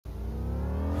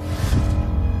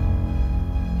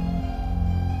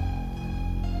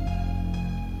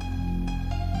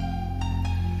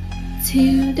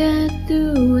till death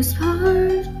do us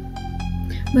part.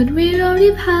 But we're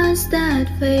already past that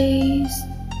phase.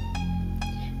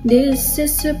 This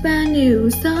is a brand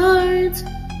new start,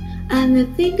 and I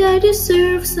think I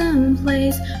deserve some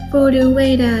place for the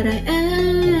way that I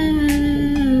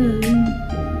am.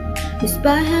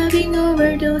 Despite having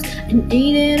overdosed and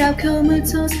ate it up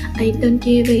comatose, I don't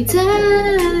give a damn.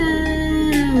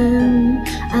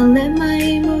 I let my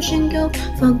emotion go,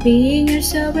 fuck being your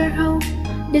sober hoe.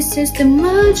 This is the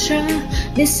mantra,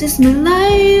 this is my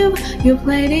life. You're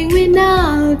playing with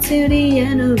now till the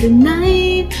end of the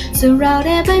night.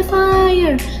 Surrounded by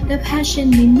fire, the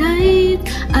passion ignite.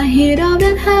 I hit up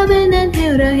that heaven and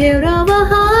hit the hill of a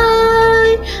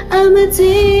high. I'm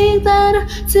addicted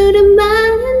to the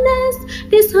madness.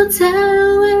 This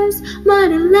hotel is my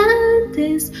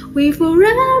Atlantis. We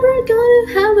forever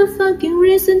gonna have a fucking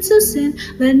reason to sin.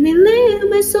 Let me leave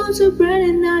my soul to burn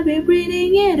and I'll be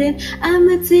breathing it in. I'm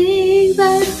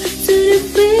addicted to the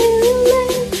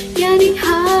feeling, getting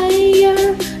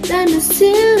higher than the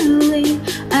ceiling.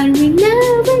 And we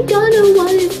never gonna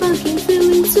want it fucking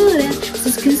feeling to that.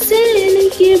 Just consider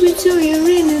and give it to your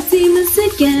inner demons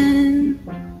again.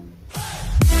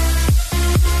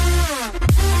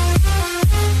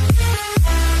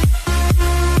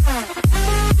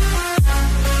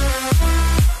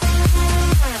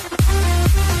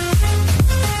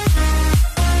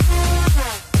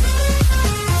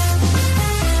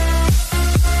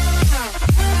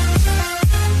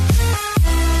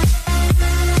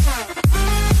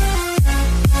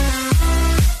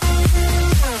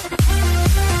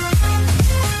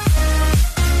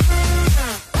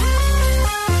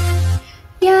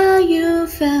 You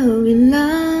fell in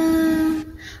love,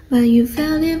 but you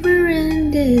fell deeper in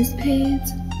this pit.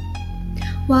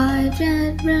 Why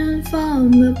that run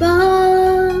from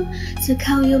above? So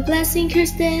call your blessing,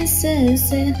 curse this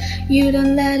is it. You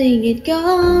don't letting it go.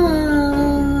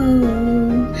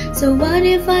 So what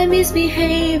if I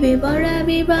misbehave? If all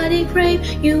everybody crave,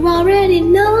 you already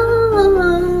know.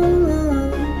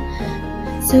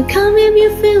 So come if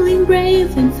you're feeling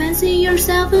brave and fancy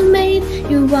yourself a mate.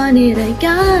 You want it, I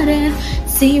got it.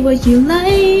 See what you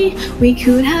like. We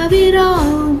could have it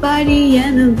all by the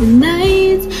end of the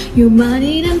night. You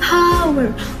money and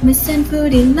power, missing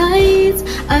food in lights.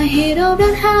 I hit up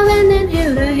that heaven and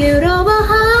hit the hill of a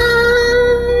high.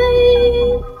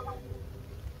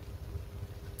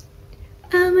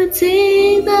 I'm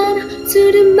addicted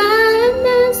to the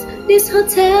madness. This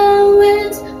hotel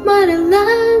is my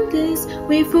Atlantis.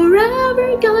 We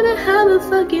forever gonna have a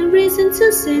fucking reason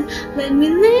to sin. Let me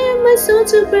leave my soul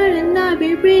to burn and I'll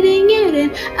be breathing it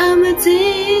in. I'm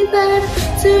addicted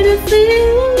to the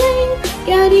feeling,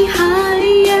 getting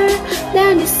higher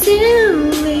than the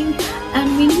ceiling.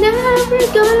 And we never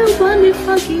gonna want the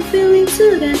fucking feeling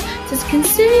to that. Just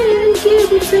consider and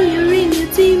give it to your inner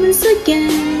demons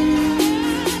again.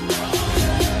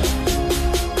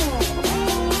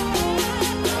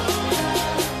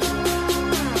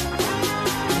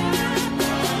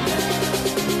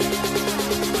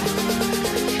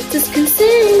 Just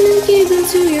consider and give it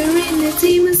to your inner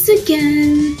demons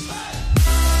again.